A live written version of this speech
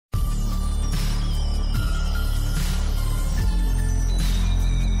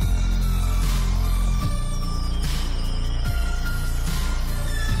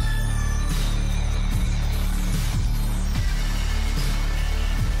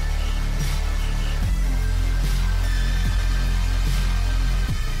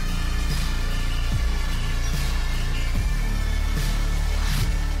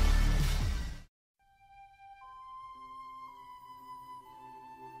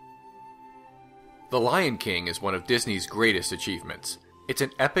The Lion King is one of Disney's greatest achievements. It's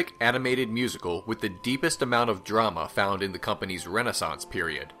an epic animated musical with the deepest amount of drama found in the company's Renaissance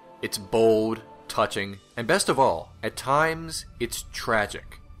period. It's bold, touching, and best of all, at times, it's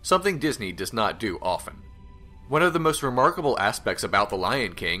tragic. Something Disney does not do often. One of the most remarkable aspects about The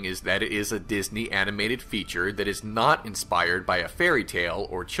Lion King is that it is a Disney animated feature that is not inspired by a fairy tale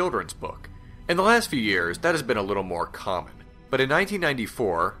or children's book. In the last few years, that has been a little more common. But in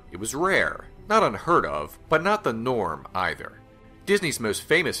 1994, it was rare. Not unheard of, but not the norm either. Disney's most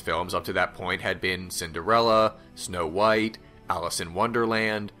famous films up to that point had been Cinderella, Snow White, Alice in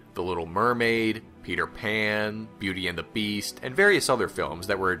Wonderland, The Little Mermaid, Peter Pan, Beauty and the Beast, and various other films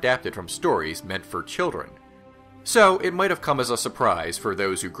that were adapted from stories meant for children. So, it might have come as a surprise for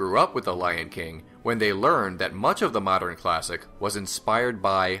those who grew up with The Lion King when they learned that much of the modern classic was inspired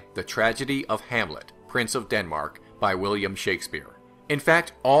by The Tragedy of Hamlet, Prince of Denmark, by William Shakespeare. In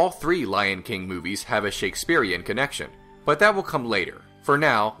fact, all 3 Lion King movies have a Shakespearean connection, but that will come later. For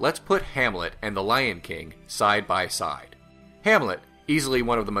now, let's put Hamlet and The Lion King side by side. Hamlet, easily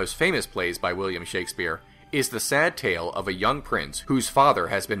one of the most famous plays by William Shakespeare, is the sad tale of a young prince whose father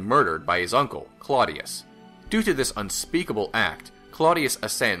has been murdered by his uncle, Claudius. Due to this unspeakable act, Claudius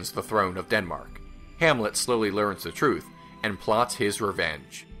ascends the throne of Denmark. Hamlet slowly learns the truth and plots his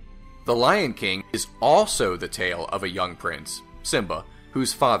revenge. The Lion King is also the tale of a young prince, Simba,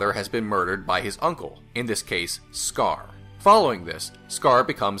 whose father has been murdered by his uncle, in this case, Scar. Following this, Scar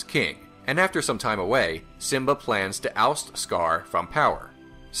becomes king, and after some time away, Simba plans to oust Scar from power.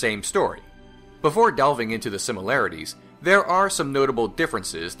 Same story. Before delving into the similarities, there are some notable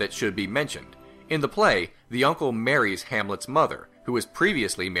differences that should be mentioned. In the play, the uncle marries Hamlet's mother, who was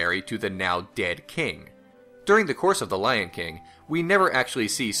previously married to the now dead king. During the course of The Lion King, we never actually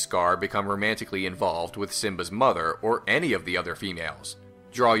see Scar become romantically involved with Simba's mother or any of the other females.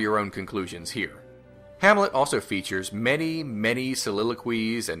 Draw your own conclusions here. Hamlet also features many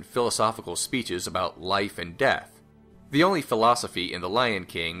soliloquies and philosophical speeches about life and death. The only philosophy in The Lion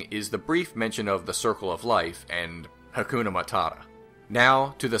King is the brief mention of the circle of life and Hakuna Matata.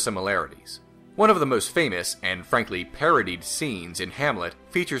 Now to the similarities. One of the most famous, and frankly parodied scenes in Hamlet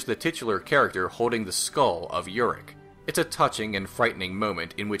features the titular character holding the skull of Yorick. It's a touching and frightening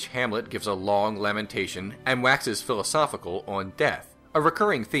moment in which Hamlet gives a long lamentation and waxes philosophical on death, a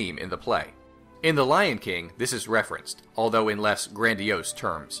recurring theme in the play. In The Lion King, this is referenced, although in less grandiose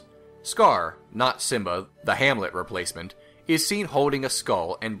terms. Scar, not Simba, the Hamlet replacement, is seen holding a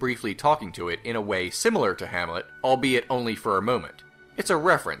skull and briefly talking to it in a way similar to Hamlet, albeit only for a moment. It's a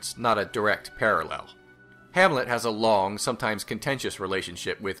reference, not a direct parallel. Hamlet has a long, sometimes contentious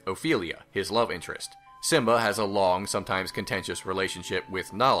relationship with Ophelia, his love interest. Simba has a long, sometimes contentious relationship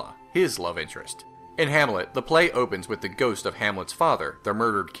with Nala, his love interest. In Hamlet, the play opens with the ghost of Hamlet's father, the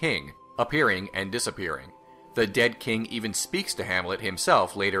murdered king, appearing and disappearing. The dead king even speaks to Hamlet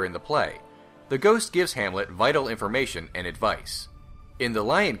himself later in the play. The ghost gives Hamlet vital information and advice. In The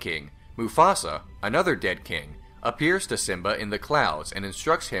Lion King, Mufasa, another dead king, appears to Simba in the clouds and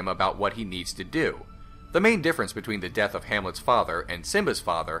instructs him about what he needs to do. The main difference between the death of Hamlet's father and Simba's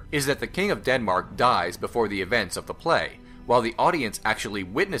father is that the King of Denmark dies before the events of the play, while the audience actually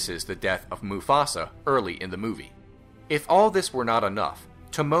witnesses the death of Mufasa early in the movie. If all this were not enough,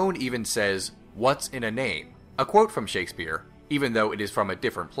 Timon even says, "What's in a name?" a quote from Shakespeare, even though it is from a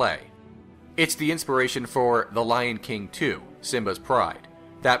different play. It's the inspiration for The Lion King 2, Simba's Pride,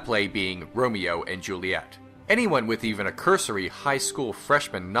 that play being Romeo and Juliet. Anyone with even a cursory high school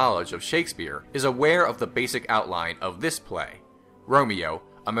freshman knowledge of Shakespeare is aware of the basic outline of this play. Romeo,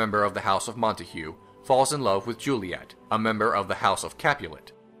 a member of the House of Montague, falls in love with Juliet, a member of the House of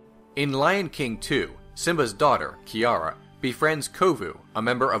Capulet. In Lion King 2, Simba's daughter, Kiara, befriends Kovu, a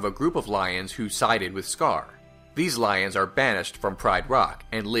member of a group of lions who sided with Scar. These lions are banished from Pride Rock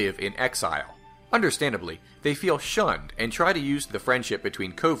and live in exile. Understandably, they feel shunned and try to use the friendship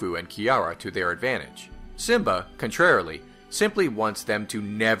between Kovu and Kiara to their advantage. Simba, contrarily, simply wants them to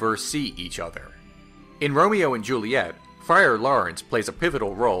never see each other. In Romeo and Juliet, Friar Lawrence plays a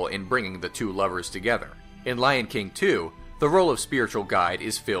pivotal role in bringing the two lovers together. In Lion King 2, the role of spiritual guide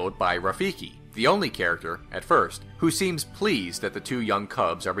is filled by Rafiki, the only character, at first, who seems pleased that the two young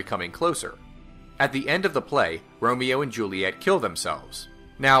cubs are becoming closer. At the end of the play, Romeo and Juliet kill themselves.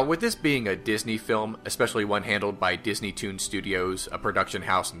 Now, with this being a Disney film, especially one handled by Disney Toon Studios, a production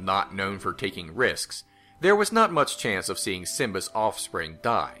house not known for taking risks, there was not much chance of seeing Simba's offspring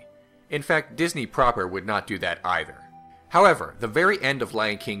die. In fact, Disney proper would not do that either. However, the very end of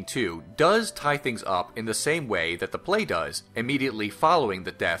Lion King 2 does tie things up in the same way that the play does, immediately following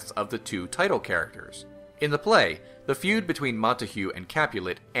the deaths of the two title characters. In the play, the feud between Montague and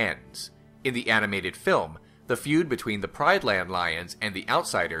Capulet ends. In the animated film, the feud between the Pride Land Lions and the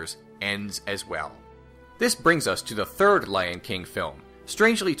Outsiders ends as well. This brings us to the third Lion King film,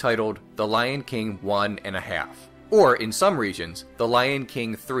 strangely titled The Lion King 1.5, or in some regions, The Lion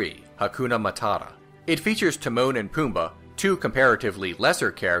King 3, Hakuna Matata. It features Timon and Pumbaa, two comparatively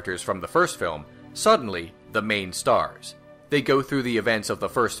lesser characters from the first film, suddenly the main stars. They go through the events of the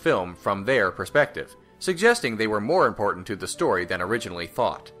first film from their perspective, suggesting they were more important to the story than originally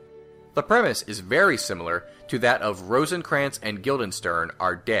thought. The premise is very similar to that of Rosencrantz and Guildenstern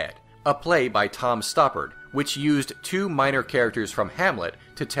Are Dead, a play by Tom Stoppard, which used two minor characters from Hamlet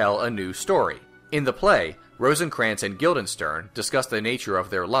to tell a new story. In the play, Rosencrantz and Guildenstern discuss the nature of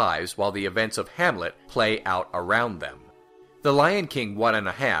their lives while the events of Hamlet play out around them. The Lion King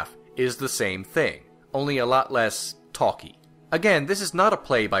 1.5 is the same thing, only a lot less talky. Again, this is not a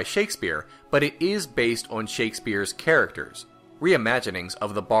play by Shakespeare, but it is based on Shakespeare's characters. Reimaginings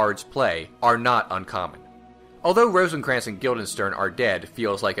of the Bard's play are not uncommon. Although Rosencrantz and Guildenstern Are Dead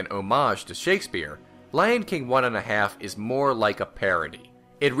feels like an homage to Shakespeare, Lion King 1.5 is more like a parody.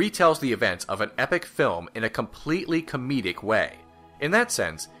 It retells the events of an epic film in a completely comedic way. In that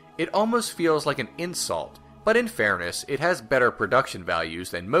sense, it almost feels like an insult, but in fairness, it has better production values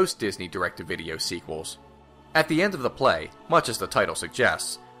than most Disney direct-to-video sequels. At the end of the play, much as the title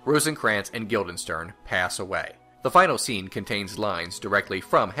suggests, Rosencrantz and Guildenstern pass away. The final scene contains lines directly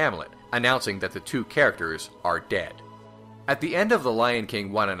from Hamlet, announcing that the two characters are dead. At the end of The Lion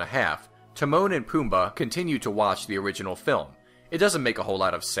King 1.5, Timon and Pumbaa continue to watch the original film. It doesn't make a whole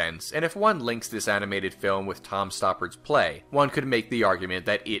lot of sense, and if one links this animated film with Tom Stoppard's play, one could make the argument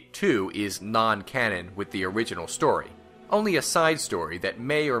that it too is non-canon with the original story, only a side story that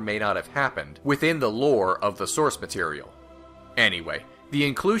may or may not have happened within the lore of the source material. Anyway, the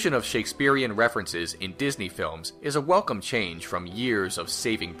inclusion of Shakespearean references in Disney films is a welcome change from years of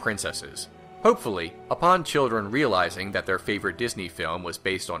saving princesses. Hopefully, upon children realizing that their favorite Disney film was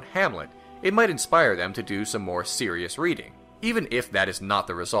based on Hamlet, it might inspire them to do some more serious reading. Even if that is not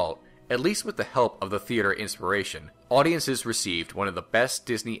the result, at least with the help of the theater inspiration, audiences received one of the best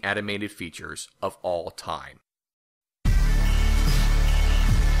Disney animated features of all time.